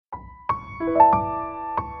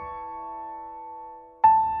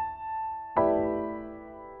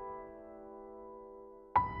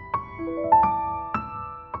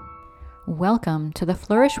Welcome to the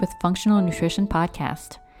Flourish with Functional Nutrition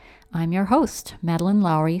podcast. I'm your host, Madeline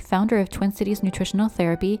Lowry, founder of Twin Cities Nutritional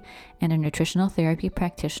Therapy and a nutritional therapy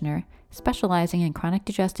practitioner specializing in chronic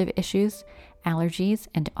digestive issues, allergies,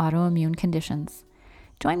 and autoimmune conditions.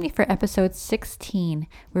 Join me for episode 16,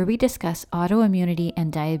 where we discuss autoimmunity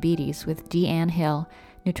and diabetes with Deanne Hill,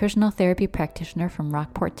 nutritional therapy practitioner from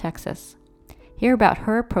Rockport, Texas. Hear about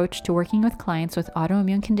her approach to working with clients with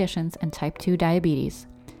autoimmune conditions and type 2 diabetes.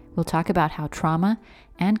 We'll talk about how trauma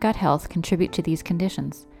and gut health contribute to these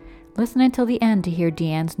conditions. Listen until the end to hear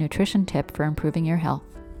Deanne's nutrition tip for improving your health.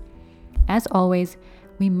 As always,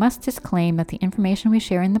 we must disclaim that the information we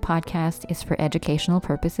share in the podcast is for educational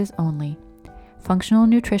purposes only. Functional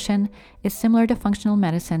nutrition is similar to functional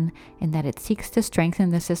medicine in that it seeks to strengthen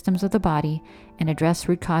the systems of the body and address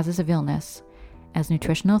root causes of illness. As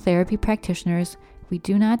nutritional therapy practitioners, we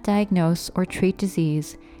do not diagnose or treat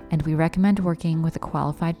disease, and we recommend working with a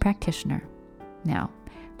qualified practitioner. Now,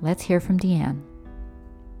 let's hear from Deanne.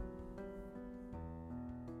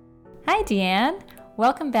 Hi, Deanne.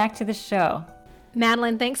 Welcome back to the show.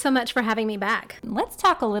 Madeline, thanks so much for having me back. Let's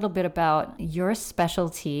talk a little bit about your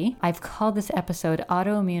specialty. I've called this episode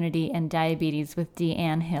Autoimmunity and Diabetes with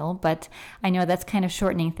Deanne Hill, but I know that's kind of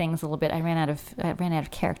shortening things a little bit. I ran out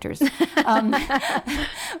of characters.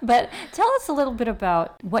 But tell us a little bit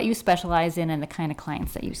about what you specialize in and the kind of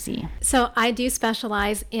clients that you see. So I do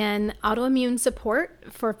specialize in autoimmune support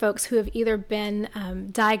for folks who have either been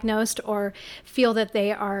diagnosed or feel that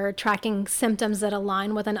they are tracking symptoms that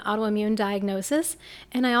align with an autoimmune diagnosis.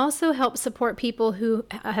 And I also help support people who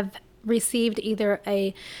have received either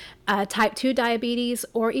a type 2 diabetes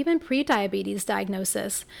or even pre-diabetes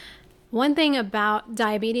diagnosis. One thing about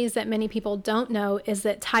diabetes that many people don't know is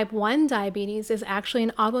that type 1 diabetes is actually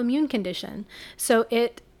an autoimmune condition. So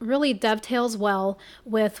it really dovetails well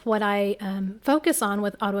with what I focus on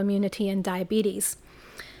with autoimmunity and diabetes.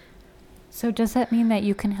 So does that mean that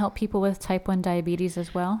you can help people with type 1 diabetes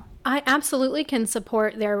as well? I absolutely can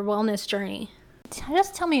support their wellness journey.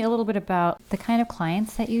 Just tell me a little bit about the kind of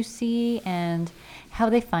clients that you see and how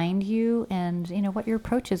they find you and, what your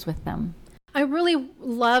approach is with them. I really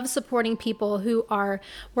love supporting people who are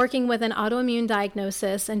working with an autoimmune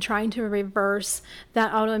diagnosis and trying to reverse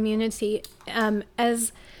that autoimmunity.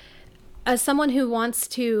 As someone who wants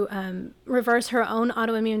to reverse her own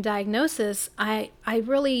autoimmune diagnosis, I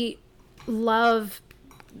really love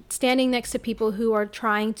standing next to people who are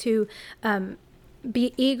trying to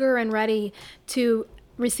be eager and ready to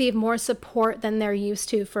receive more support than they're used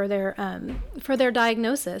to for their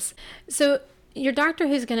diagnosis. So your doctor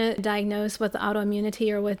who's going to diagnose with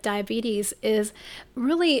autoimmunity or with diabetes is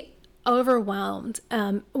really overwhelmed.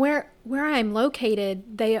 Where I'm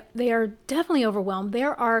located, they are definitely overwhelmed.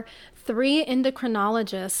 There are 3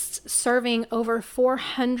 endocrinologists serving over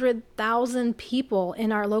 400,000 people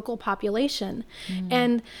in our local population.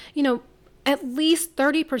 And, at least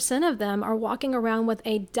 30% of them are walking around with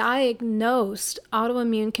a diagnosed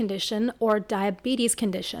autoimmune condition or diabetes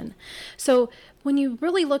condition. So when you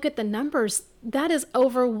really look at the numbers, that is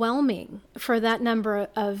overwhelming for that number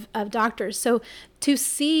of doctors. So to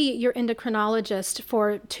see your endocrinologist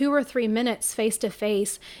for 2 or 3 minutes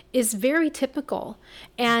face-to-face is very typical.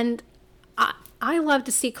 And I love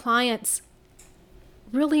to see clients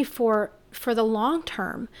really for the long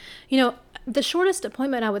term. The shortest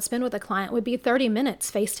appointment I would spend with a client would be 30 minutes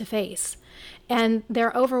face-to-face. And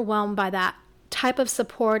they're overwhelmed by that type of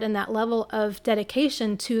support and that level of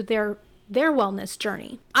dedication to their wellness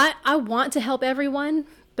journey. I want to help everyone,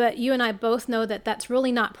 but you and I both know that that's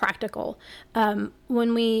really not practical.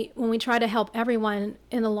 When we try to help everyone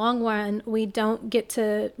in the long run, we don't get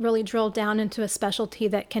to really drill down into a specialty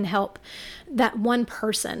that can help that one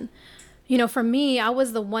person. For me, I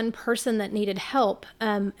was the one person that needed help,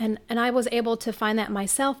 and I was able to find that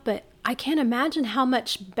myself, but I can't imagine how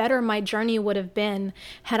much better my journey would have been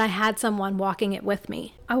had I had someone walking it with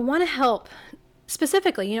me. I want to help,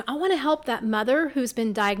 specifically, I want to help that mother who's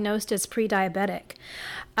been diagnosed as pre-diabetic.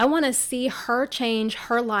 I want to see her change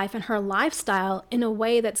her life and her lifestyle in a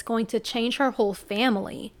way that's going to change her whole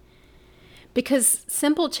family. Because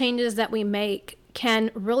simple changes that we make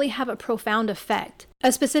can really have a profound effect.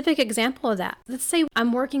 A specific example of that, let's say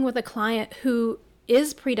I'm working with a client who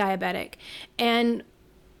is pre-diabetic, and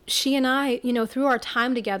she and I, through our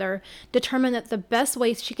time together, determined that the best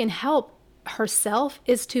way she can help herself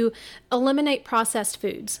is to eliminate processed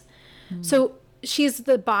foods. So she's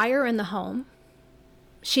the buyer in the home.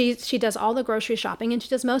 She does all the grocery shopping and she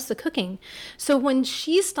does most of the cooking. So when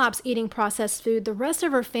she stops eating processed food, the rest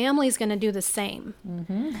of her family is going to do the same.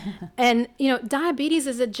 And diabetes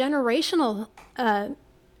is a generational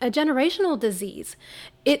disease.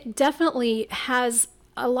 It definitely has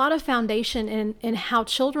a lot of foundation in how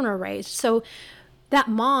children are raised. So that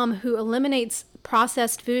mom who eliminates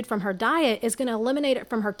processed food from her diet is going to eliminate it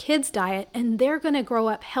from her kids' diet, and they're going to grow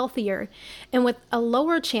up healthier and with a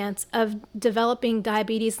lower chance of developing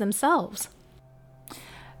diabetes themselves.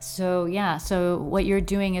 So what you're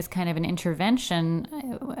doing is kind of an intervention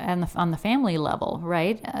on the family level,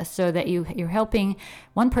 right? So that you're helping,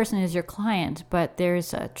 one person is your client, but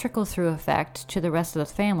there's a trickle-through effect to the rest of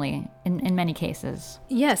the family in many cases.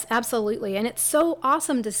 Yes, absolutely. And it's so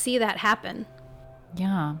awesome to see that happen.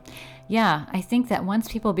 Yeah, I think that once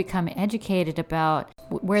people become educated about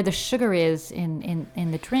where the sugar is in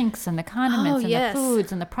the drinks and the condiments and the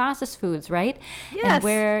foods and the processed foods, right? Yes.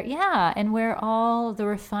 And where all the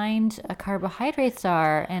refined carbohydrates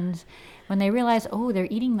are, and when they realize, oh, they're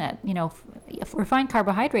eating that, refined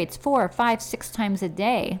carbohydrates 4, 5, 6 times a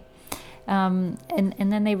day. And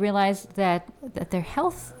then they realize that their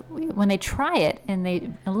health, when they try it and they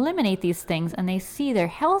eliminate these things and they see their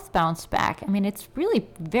health bounce back, I mean, it's really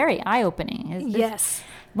very eye-opening. Yes.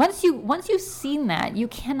 Once you've seen that, you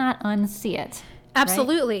cannot unsee it.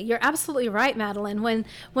 Absolutely. Right? You're absolutely right, Madeline.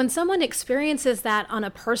 When someone experiences that on a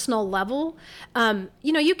personal level,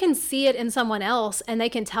 you can see it in someone else and they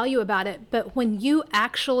can tell you about it. But when you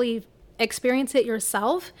actually experience it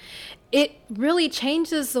yourself, it really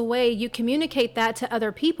changes the way you communicate that to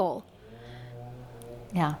other people.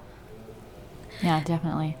 Yeah,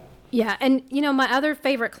 definitely. Yeah. And, my other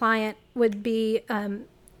favorite client would be,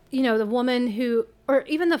 the woman who, or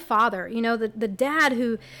even the father, the dad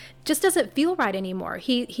who just doesn't feel right anymore.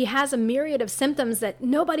 He has a myriad of symptoms that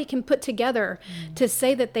nobody can put together to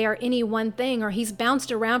say that they are any one thing, or he's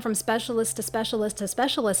bounced around from specialist to specialist to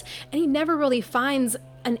specialist, and he never really finds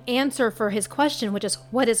an answer for his question, which is,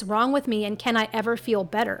 what is wrong with me and can I ever feel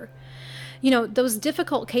better? Those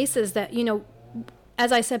difficult cases that,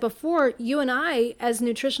 as I said before, you and I, as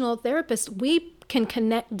nutritional therapists, we can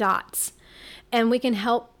connect dots. And we can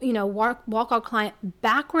help, walk our client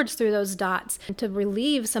backwards through those dots to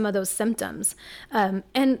relieve some of those symptoms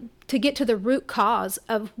and to get to the root cause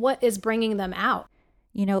of what is bringing them out.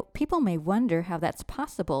 People may wonder how that's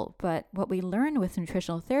possible, but what we learn with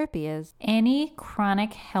nutritional therapy is any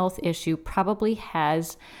chronic health issue probably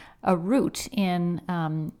has a root in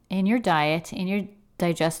your diet, in your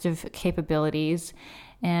digestive capabilities,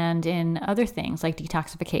 and in other things like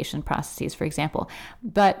detoxification processes, for example.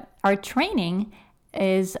 But our training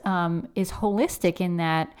is holistic in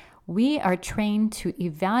that we are trained to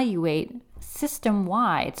evaluate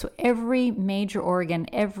system-wide. So every major organ,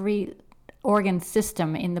 every organ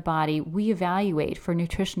system in the body, we evaluate for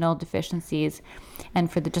nutritional deficiencies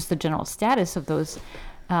and for just the general status of those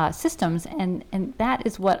systems, and that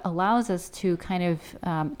is what allows us to kind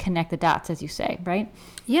of connect the dots, as you say, right?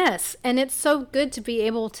 Yes, and it's so good to be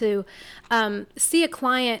able to see a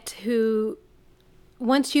client who,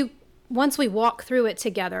 once we walk through it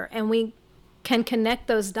together and we can connect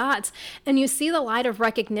those dots, and you see the light of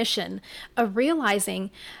recognition, of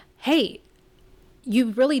realizing, hey,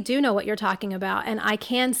 you really do know what you're talking about, and I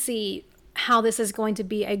can see how this is going to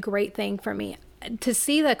be a great thing for me. To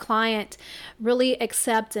see the client really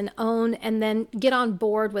accept and own and then get on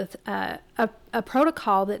board with a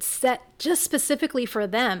protocol that's set just specifically for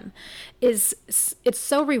them it's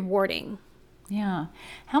so rewarding. Yeah.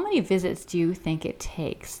 How many visits do you think it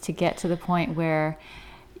takes to get to the point where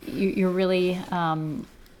you're really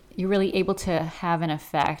able to have an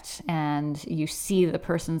effect and you see the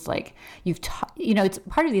person's, like, it's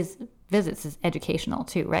part of these visits is educational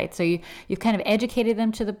too, right? So you've kind of educated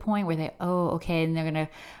them to the point where they, and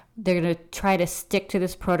they're gonna try to stick to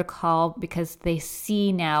this protocol because they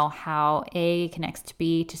see now how A connects to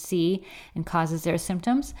B to C and causes their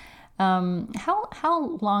symptoms.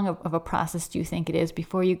 How long of a process do you think it is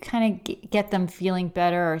before you kind of get them feeling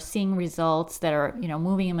better or seeing results that are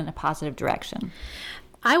moving them in a positive direction?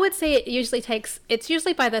 I would say it's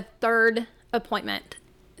usually by the third appointment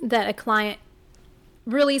that a client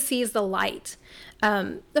really sees the light.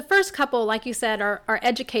 The first couple, like you said, are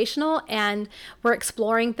educational and we're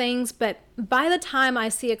exploring things, but by the time I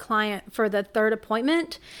see a client for the third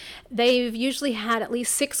appointment, they've usually had at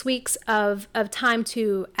least 6 weeks of time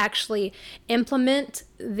to actually implement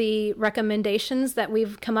the recommendations that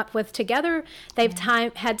we've come up with together. They've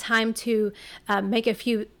had time to make a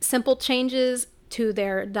few simple changes to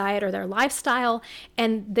their diet or their lifestyle,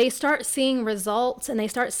 and they start seeing results and they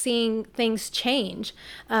start seeing things change,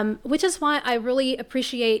 which is why I really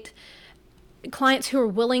appreciate clients who are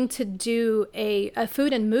willing to do a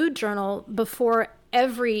food and mood journal before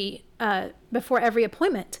every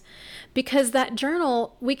appointment, because that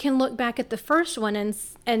journal, we can look back at the first one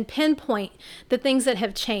and pinpoint the things that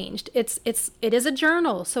have changed. It is a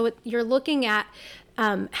journal, so you're looking at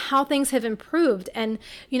how things have improved. And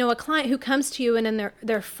a client who comes to you and in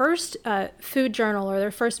their first food journal or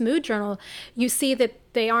their first mood journal, you see that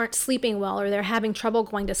they aren't sleeping well or they're having trouble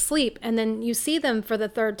going to sleep, and then you see them for the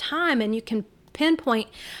third time and you can pinpoint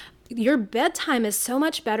your bedtime is so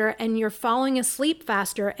much better and you're falling asleep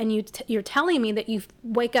faster, and you're telling me that you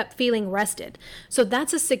wake up feeling rested. So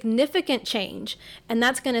that's a significant change, and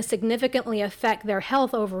that's going to significantly affect their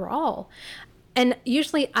health overall. And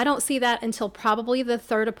usually I don't see that until probably the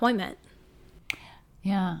third appointment.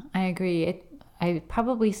 Yeah, I agree. I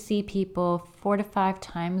probably see people 4 to 5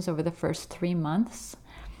 times over the first 3 months.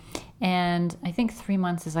 And I think 3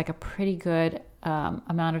 months is like a pretty good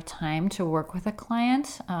amount of time to work with a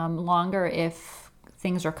client. Longer if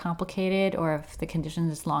things are complicated or if the condition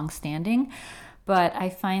is long-standing. But I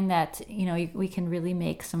find that, we can really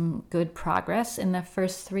make some good progress in the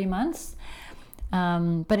first 3 months.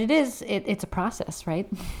 But it's a process, right?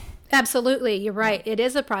 Absolutely. You're right. It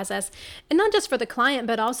is a process, and not just for the client,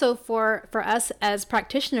 but also for us as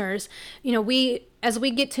practitioners. As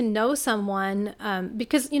we get to know someone,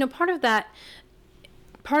 because,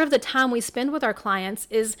 part of the time we spend with our clients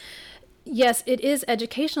is, yes, it is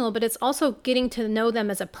educational, but it's also getting to know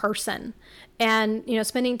them as a person and,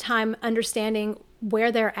 spending time understanding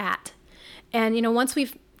where they're at. And, once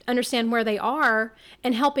we understand where they are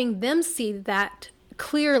and helping them see that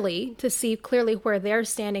clearly, to see clearly where they're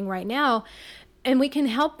standing right now, and we can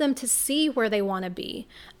help them to see where they want to be.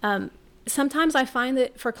 Sometimes I find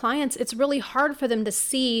that for clients, it's really hard for them to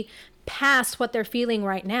see past what they're feeling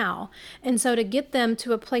right now. And so to get them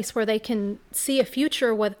to a place where they can see a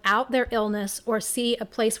future without their illness, or see a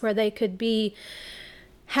place where they could be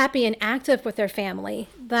happy and active with their family,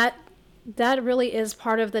 that really is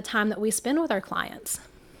part of the time that we spend with our clients.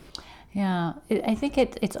 Yeah, I think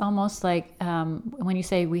it's almost like when you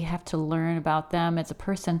say we have to learn about them as a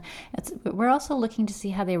person, we're also looking to see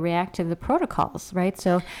how they react to the protocols, right?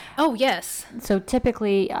 So, oh yes. So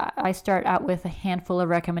typically I start out with a handful of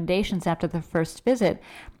recommendations after the first visit,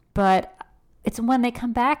 but it's when they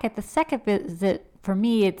come back at the second visit, for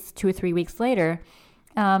me, it's 2 or 3 weeks later,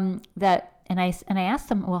 And I asked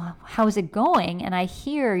them, well, how is it going? And I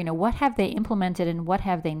hear, what have they implemented and what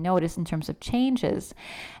have they noticed in terms of changes,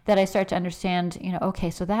 that I start to understand, okay,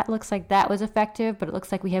 so that looks like that was effective, but it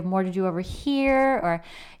looks like we have more to do over here. Or,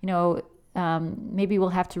 maybe we'll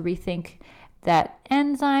have to rethink that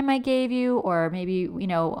enzyme I gave you, or maybe,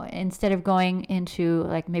 instead of going into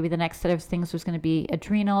like maybe the next set of things was going to be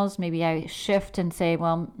adrenals, maybe I shift and say,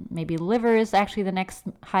 well, maybe liver is actually the next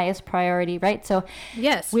highest priority, right? So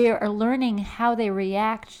yes, we are learning how they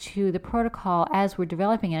react to the protocol as we're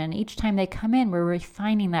developing it. And each time they come in, we're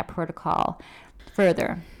refining that protocol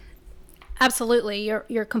further. Absolutely.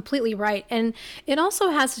 You're completely right. And it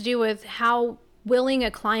also has to do with how willing a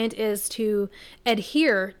client is to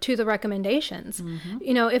adhere to the recommendations.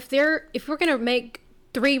 Mm-hmm. If we're going to make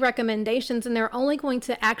 3 recommendations and they're only going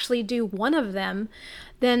to actually do one of them,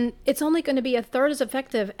 then it's only going to be a third as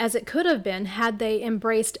effective as it could have been had they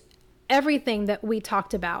embraced everything that we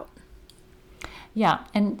talked about. Yeah,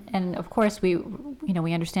 and of course we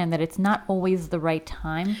understand that it's not always the right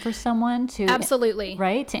time for someone to absolutely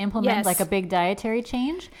right to implement yes. like a big dietary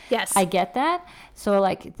change. Yes, I get that. So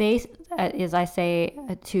like they, as I say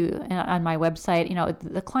on my website,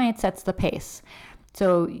 the client sets the pace.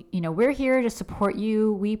 So we're here to support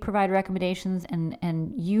you. We provide recommendations,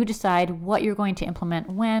 and you decide what you're going to implement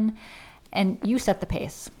when, and you set the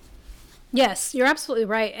pace. Yes, you're absolutely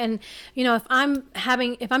right. And, if I'm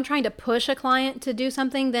trying to push a client to do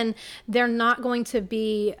something, then they're not going to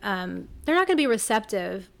be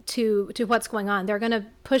receptive to what's going on. They're going to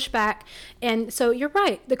push back. And so you're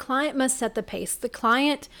right. The client must set the pace. The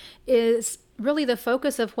client is really the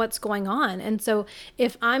focus of what's going on. And so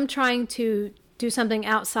if I'm trying to do something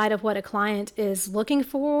outside of what a client is looking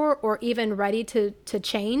for or even ready to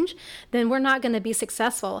change, then we're not going to be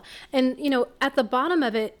successful. And, at the bottom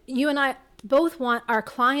of it, you and I both want our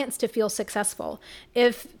clients to feel successful.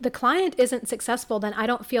 If the client isn't successful, then I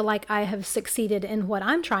don't feel like I have succeeded in what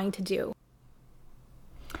I'm trying to do.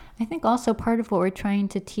 I think also part of what we're trying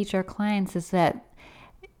to teach our clients is that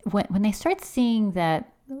when they start seeing that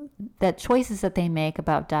choices that they make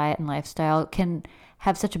about diet and lifestyle can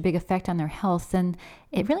have such a big effect on their health, then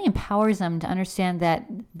it really empowers them to understand that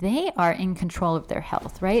they are in control of their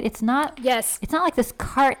health, right? It's not like this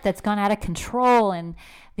cart that's gone out of control and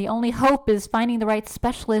the only hope is finding the right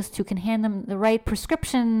specialist who can hand them the right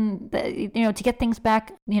prescription, to get things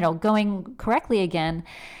back, going correctly again.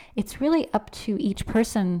 It's really up to each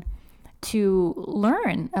person to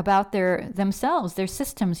learn about themselves, their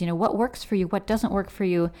systems, what works for you, what doesn't work for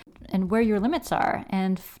you, and where your limits are,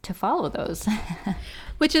 and to follow those.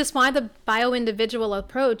 Which is why the bio-individual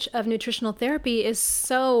approach of nutritional therapy is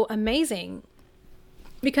so amazing.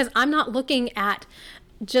 Because I'm not looking at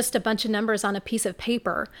just a bunch of numbers on a piece of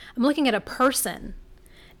paper. I'm looking at a person.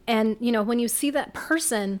 And, when you see that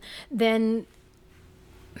person, then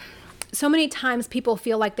so many times people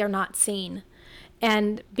feel like they're not seen.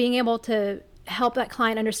 And being able to help that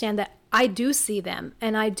client understand that I do see them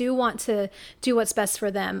and I do want to do what's best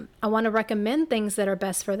for them. I want to recommend things that are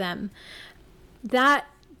best for them. That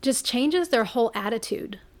just changes their whole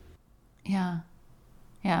attitude. Yeah.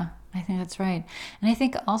 I think that's right. And I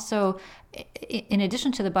think also, in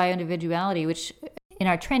addition to the bio-individuality, which in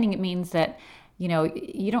our training, it means that,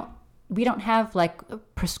 we don't have like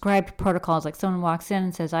prescribed protocols. Like someone walks in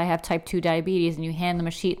and says, I have type 2 diabetes, and you hand them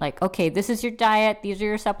a sheet like, okay, this is your diet, these are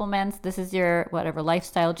your supplements, this is your whatever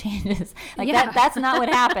lifestyle changes. That's not what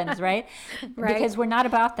happens, right? Right. Because we're not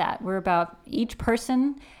about that. We're about each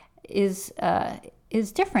person is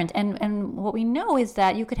different. And what we know is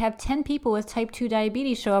that you could have 10 people with type 2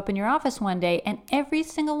 diabetes show up in your office one day, and every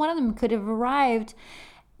single one of them could have arrived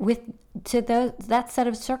that set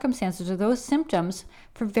of circumstances or those symptoms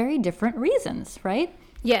for very different reasons, right?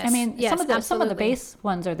 Yes. I mean, some of the base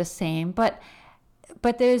ones are the same, but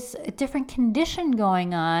there's a different condition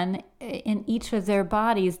going on in each of their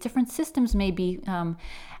bodies. Different systems may be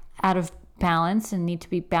out of balance and need to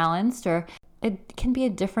be balanced, or it can be a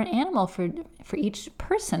different animal for each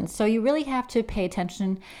person. So you really have to pay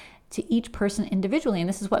attention to each person individually, and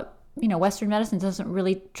this is what Western medicine doesn't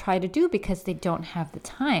really try to do because they don't have the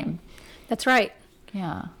time. That's right.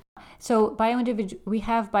 Yeah. So we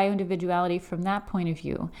have bio-individuality from that point of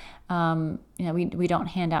view. We don't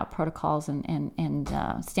hand out protocols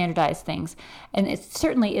and standardize things. And it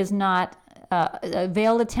certainly is not a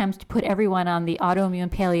veiled attempt to put everyone on the autoimmune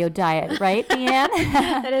paleo diet, right, Leanne?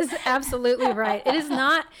 That is absolutely right. It is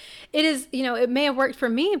not. It is, it may have worked for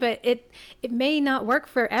me, but it may not work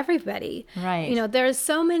for everybody. Right. There's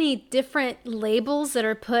so many different labels that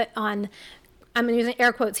are put on, I'm using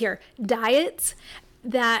air quotes here, diets,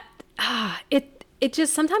 that it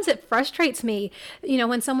just, sometimes it frustrates me,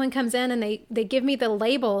 when someone comes in and they give me the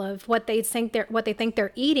label of what they think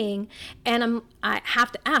they're eating, and I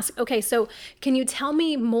have to ask, okay, so can you tell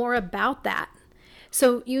me more about that?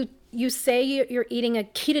 So you say you're eating a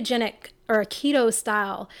ketogenic or a keto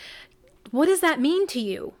style. What does that mean to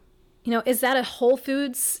you? Is that a whole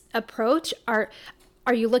foods approach? Are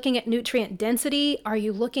you looking at nutrient density? Are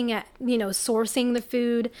you looking at, sourcing the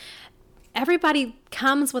food? Everybody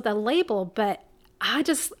comes with a label, but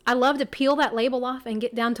I love to peel that label off and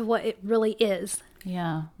get down to what it really is.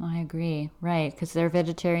 Yeah, I agree. Right. Because there are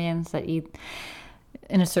vegetarians that eat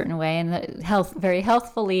in a certain way and very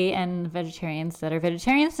healthfully, and vegetarians that are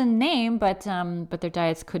vegetarians in name, but their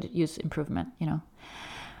diets could use improvement,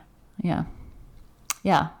 Yeah.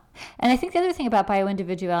 And I think the other thing about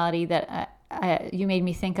bio-individuality that you made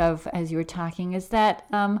me think of as you were talking is that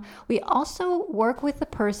we also work with the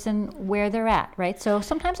person where they're at, right? So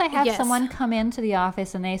sometimes I have someone come into the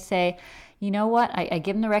office and they say, you know what, I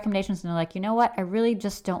give them the recommendations and they're like, you know what, I really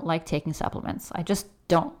just don't like taking supplements. I just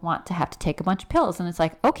don't want to have to take a bunch of pills. And it's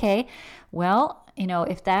like, okay, well,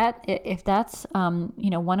 if that's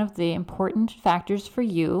one of the important factors for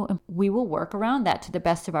you, we will work around that to the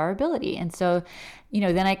best of our ability. And so,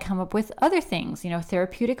 then I come up with other things,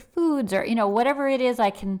 therapeutic foods or, whatever it is I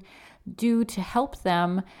can do to help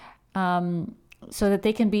them, so that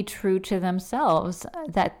they can be true to themselves.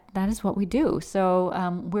 That is what we do.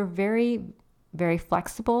 So we're very, very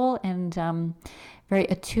flexible and very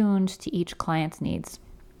attuned to each client's needs.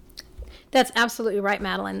 That's absolutely right,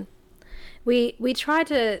 Madeline. We try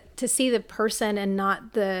to see the person and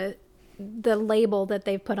not the label that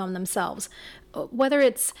they've put on themselves. Whether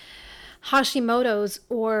it's Hashimoto's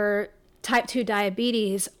or type 2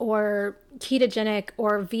 diabetes or ketogenic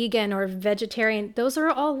or vegan or vegetarian, those are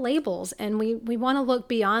all labels, and we want to look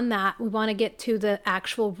beyond that. We want to get to the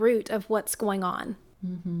actual root of what's going on.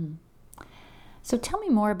 Mm-hmm. So tell me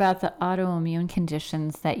more about the autoimmune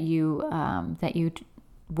conditions that you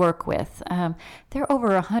work with. There are over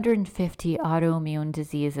 150 autoimmune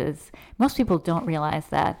diseases. Most people don't realize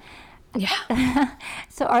that. Yeah.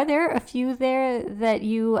 So are there a few there that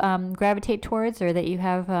you gravitate towards, or that you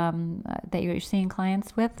have that you're seeing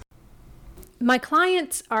clients with? My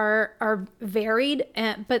clients are varied,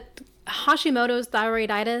 but Hashimoto's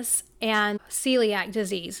thyroiditis and celiac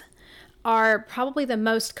disease are probably the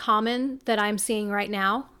most common that I'm seeing right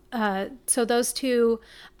now. So those two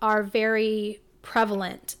are very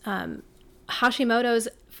prevalent. Hashimoto's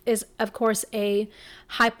is, of course, a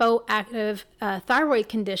hypoactive thyroid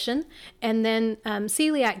condition, and then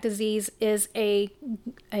celiac disease is a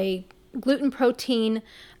gluten protein,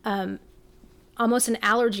 almost an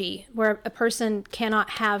allergy, where a person cannot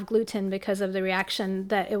have gluten because of the reaction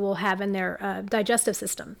that it will have in their digestive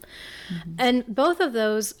system. And both of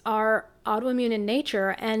those are autoimmune in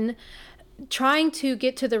nature, and trying to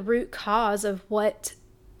get to the root cause of what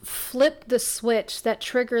flipped the switch that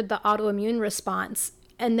triggered the autoimmune response,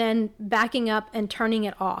 and then backing up and turning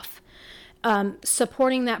it off,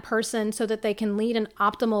 supporting that person so that they can lead an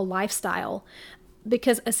optimal lifestyle.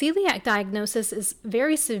 Because a celiac diagnosis is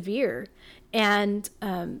very severe, and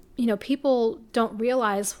people don't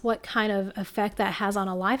realize what kind of effect that has on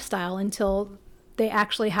a lifestyle until they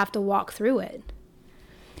actually have to walk through it.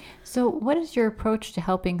 So what is your approach to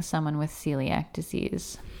helping someone with celiac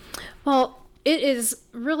disease? Well, it is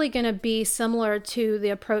really going to be similar to the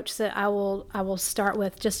approach that I will start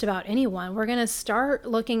with just about anyone. We're going to start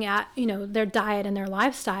looking at their diet and their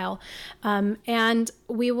lifestyle, and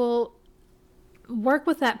we will work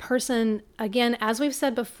with that person, again, as we've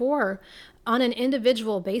said before, on an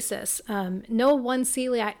individual basis. No one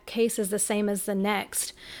celiac case is the same as the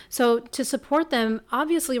next. So to support them,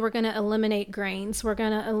 obviously we're going to eliminate grains. We're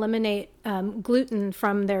going to eliminate gluten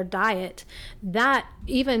from their diet. That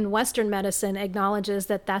even Western medicine acknowledges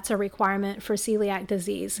that that's a requirement for celiac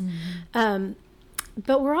disease.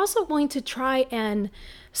 But we're also going to try and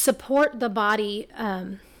support the body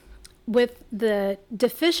with the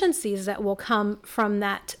deficiencies that will come from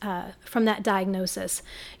that diagnosis.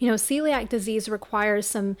 Celiac disease requires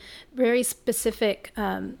some very specific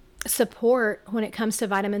support when it comes to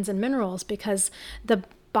vitamins and minerals, because the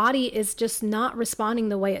body is just not responding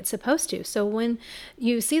the way it's supposed to. So when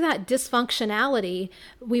you see that dysfunctionality,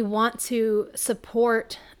 we want to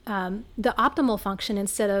support the optimal function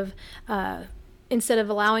instead of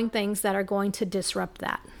allowing things that are going to disrupt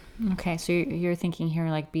that. Okay, so you're thinking here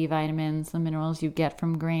like B vitamins, the minerals you get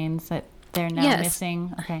from grains that they're now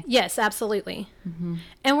missing. Okay. Yes, absolutely.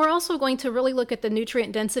 And we're also going to really look at the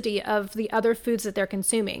nutrient density of the other foods that they're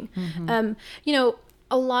consuming.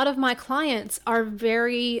 A lot of my clients are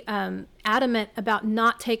very adamant about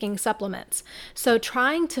not taking supplements. So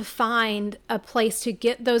trying to find a place to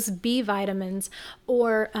get those B vitamins,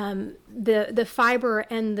 or the fiber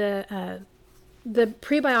and the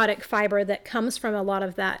prebiotic fiber that comes from a lot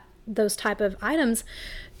of those type of items,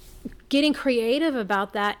 getting creative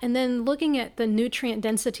about that, and then looking at the nutrient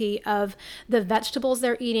density of the vegetables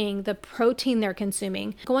they're eating, the protein they're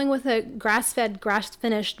consuming. Going with a grass-fed,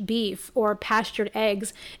 grass-finished beef or pastured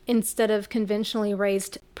eggs instead of conventionally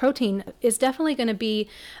raised protein is definitely going to be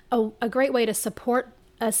a great way to support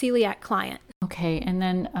a celiac client. Okay, and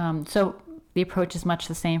then so the approach is much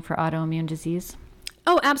the same for autoimmune disease?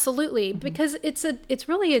 Oh, absolutely, because it's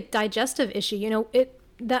really a digestive issue.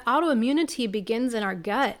 The autoimmunity begins in our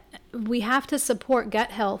gut. We have to support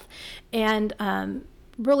gut health, and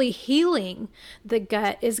really healing the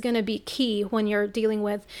gut is going to be key when you're dealing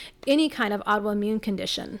with any kind of autoimmune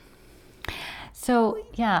condition. So,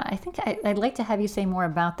 yeah, I think I'd like to have you say more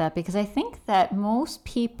about that, because I think that most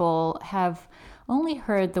people have only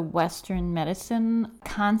heard the Western medicine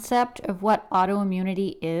concept of what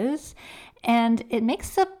autoimmunity is. And it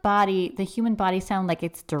makes the human body sound like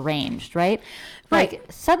it's deranged, right? Right.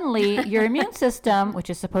 Like suddenly your immune system, which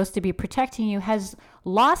is supposed to be protecting you, has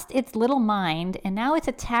lost its little mind, and now it's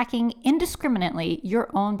attacking indiscriminately your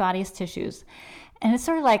own body's tissues. And it's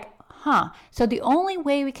sort of like, so the only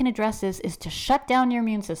way we can address this is to shut down your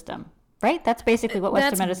immune system, right? That's basically what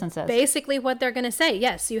Western medicine says. Basically what they're going to say.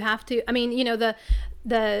 Yes, you have to. I mean,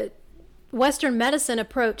 the Western medicine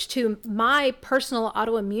approach to my personal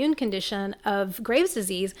autoimmune condition of Graves'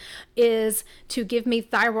 disease is to give me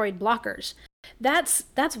thyroid blockers. That's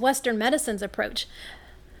Western medicine's approach.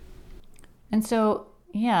 And so,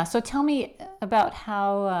 so tell me about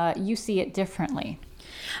how you see it differently.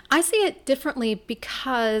 I see it differently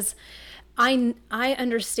because I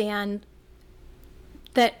understand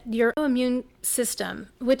that your immune system,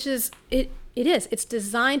 which is it's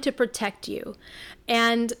designed to protect you,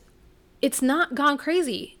 and it's not gone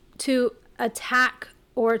crazy to attack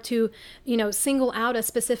or to, single out a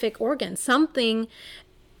specific organ. Something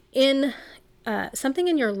in something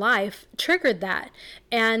in your life triggered that.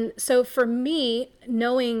 And so for me,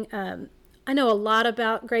 knowing, I know a lot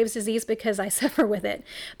about Graves' disease because I suffer with it,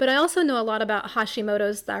 but I also know a lot about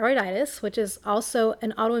Hashimoto's thyroiditis, which is also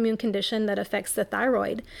an autoimmune condition that affects the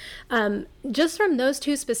thyroid. Just from those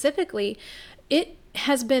two specifically, it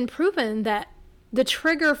has been proven that the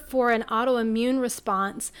trigger for an autoimmune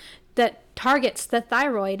response that targets the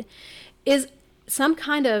thyroid is some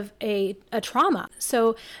kind of a trauma.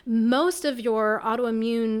 So most of your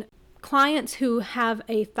autoimmune clients who have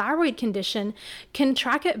a thyroid condition can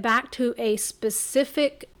track it back to a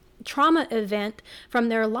specific trauma event from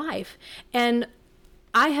their life. And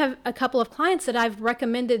I have a couple of clients that I've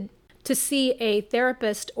recommended to see a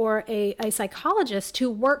therapist or a psychologist to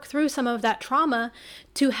work through some of that trauma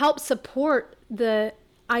to help support the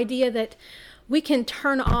idea that we can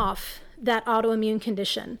turn off that autoimmune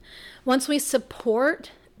condition. Once we support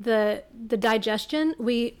the digestion,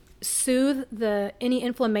 we soothe any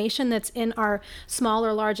inflammation that's in our small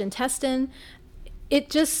or large intestine. It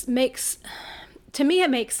just makes, to me, it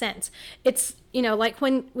makes sense. It's, like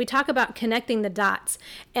when we talk about connecting the dots,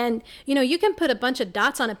 and, you can put a bunch of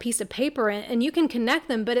dots on a piece of paper and you can connect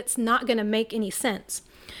them, but it's not going to make any sense.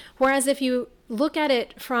 Whereas if you look at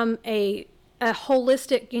it from a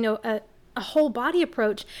holistic, a whole body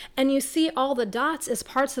approach, and you see all the dots as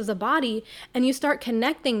parts of the body and you start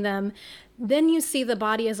connecting them, then you see the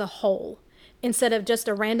body as a whole instead of just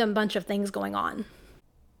a random bunch of things going on.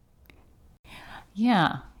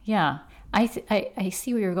 Yeah. I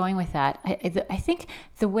see where you're going with that. I think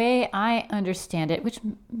the way I understand it, which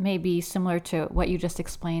may be similar to what you just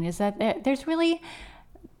explained, is that there's really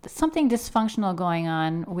something dysfunctional going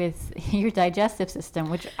on with your digestive system,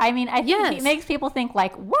 which I think it makes people think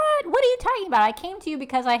like, what are you talking about? I came to you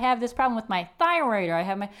because I have this problem with my thyroid, or I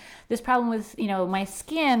have this problem with, my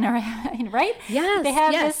skin, or right?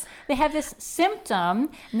 Yes. They have this symptom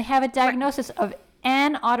and they have a diagnosis of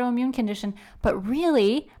an autoimmune condition, but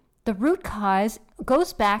really the root cause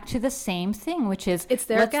goes back to the same thing, which is let's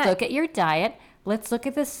look at your diet. Let's look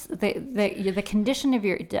at this, the condition of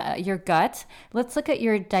your gut. Let's look at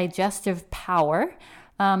your digestive power.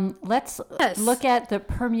 Let's look at the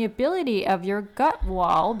permeability of your gut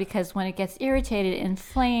wall, because when it gets irritated,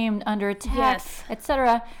 inflamed, under attack,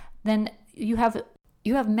 etc., then you have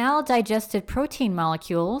maldigested protein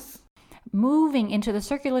molecules moving into the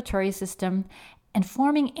circulatory system and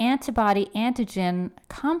forming antibody-antigen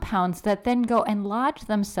compounds that then go and lodge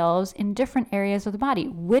themselves in different areas of the body.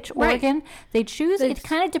 Which organ they choose, it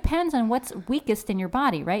kind of depends on what's weakest in your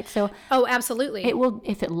body, right? So, absolutely.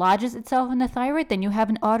 If it lodges itself in the thyroid, then you have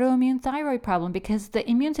an autoimmune thyroid problem, because the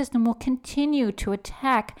immune system will continue to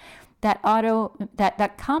attack that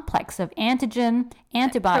complex of antigen,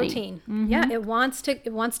 antibody, protein. Mm-hmm. Yeah, it wants to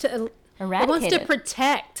eradicate. It wants to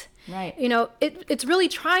protect. Right. It's really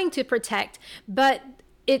trying to protect, but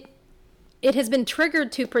it has been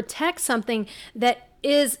triggered to protect something that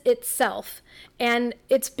is itself. And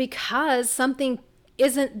it's because something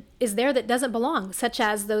is there that doesn't belong, such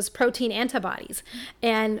as those protein antibodies.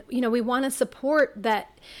 And, we want to support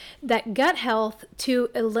that gut health to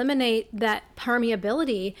eliminate that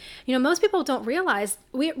permeability. Most people don't realize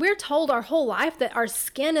we're told our whole life that our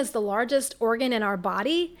skin is the largest organ in our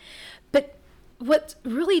body, but what's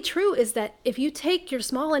really true is that if you take your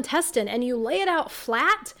small intestine and you lay it out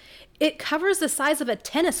flat, it covers the size of a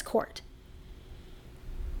tennis court.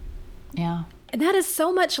 Yeah. And that is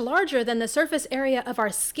so much larger than the surface area of our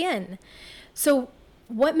skin. So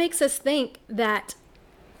what makes us think that,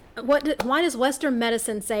 why does Western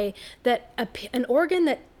medicine say that an organ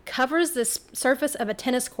that covers the surface of a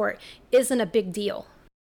tennis court isn't a big deal?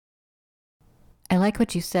 I like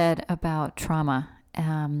what you said about trauma,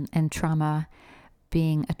 and trauma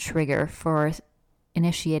being a trigger for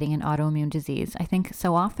initiating an autoimmune disease. I think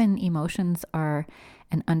so often emotions are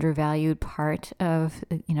an undervalued part of,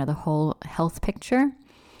 the whole health picture.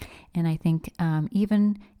 And I think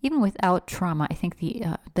even without trauma, I think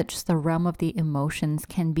that just the realm of the emotions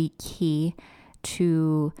can be key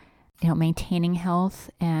to, maintaining health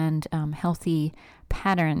and healthy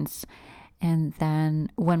patterns. And then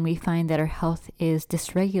when we find that our health is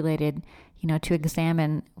dysregulated, to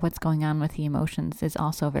examine what's going on with the emotions is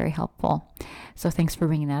also very helpful. So thanks for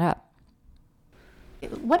bringing that up.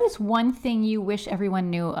 What is one thing you wish everyone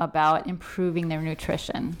knew about improving their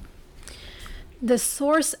nutrition? The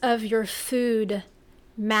source of your food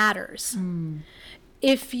matters.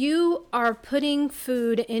 If you are putting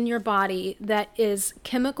food in your body that is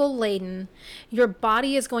chemical laden, your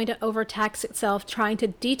body is going to overtax itself trying to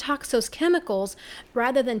detox those chemicals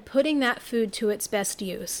rather than putting that food to its best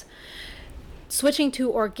use. Switching to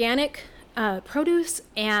organic produce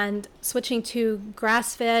and switching to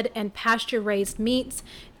grass-fed and pasture-raised meats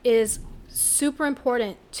is super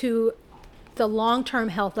important to the long-term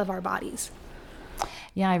health of our bodies.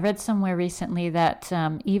 Yeah, I read somewhere recently that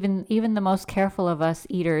even the most careful of us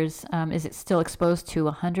eaters is it still exposed to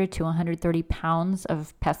 100 to 130 pounds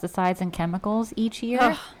of pesticides and chemicals each year.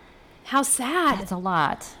 Ugh, how sad. That's a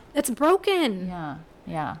lot. It's broken.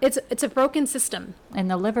 Yeah. It's a broken system.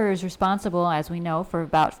 And the liver is responsible, as we know, for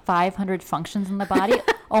about 500 functions in the body.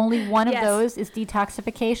 Only one of those is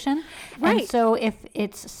detoxification. Right. And so if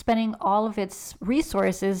it's spending all of its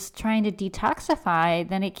resources trying to detoxify,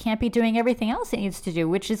 then it can't be doing everything else it needs to do,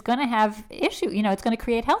 which is going to have issue. It's going to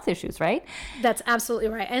create health issues, right? That's absolutely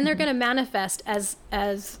right. And they're going to manifest as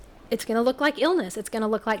it's going to look like illness. It's going to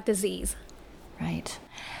look like disease. Right.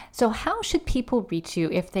 So how should people reach you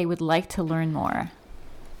if they would like to learn more?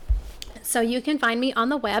 So you can find me on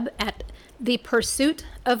the web at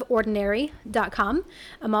thepursuitofordinary.com.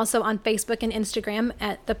 I'm also on Facebook and Instagram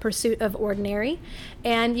at The Pursuit of Ordinary.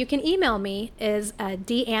 And you can email me is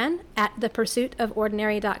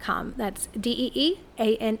deann@thepursuitofordinary.com. That's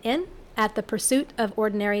DEEANN at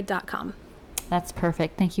thepursuitofordinary.com. That's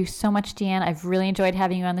perfect. Thank you so much, Deanne. I've really enjoyed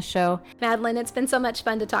having you on the show. Madeline, it's been so much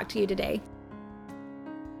fun to talk to you today.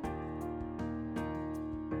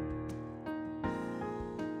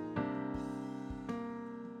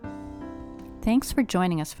 Thanks for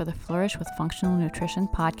joining us for the Flourish with Functional Nutrition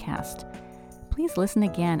podcast. Please listen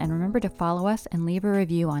again and remember to follow us and leave a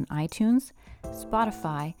review on iTunes,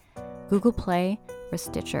 Spotify, Google Play, or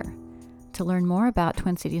Stitcher. To learn more about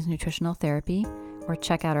Twin Cities Nutritional Therapy or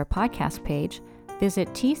check out our podcast page, visit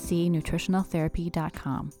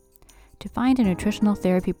tcnutritionaltherapy.com. To find a nutritional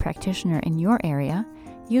therapy practitioner in your area,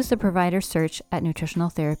 use the provider search at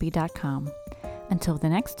nutritionaltherapy.com. Until the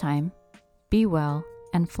next time, be well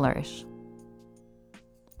and flourish.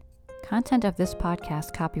 Content of this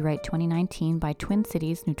podcast copyright 2019 by Twin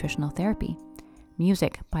Cities Nutritional Therapy.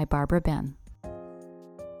 Music by Barbara Ben.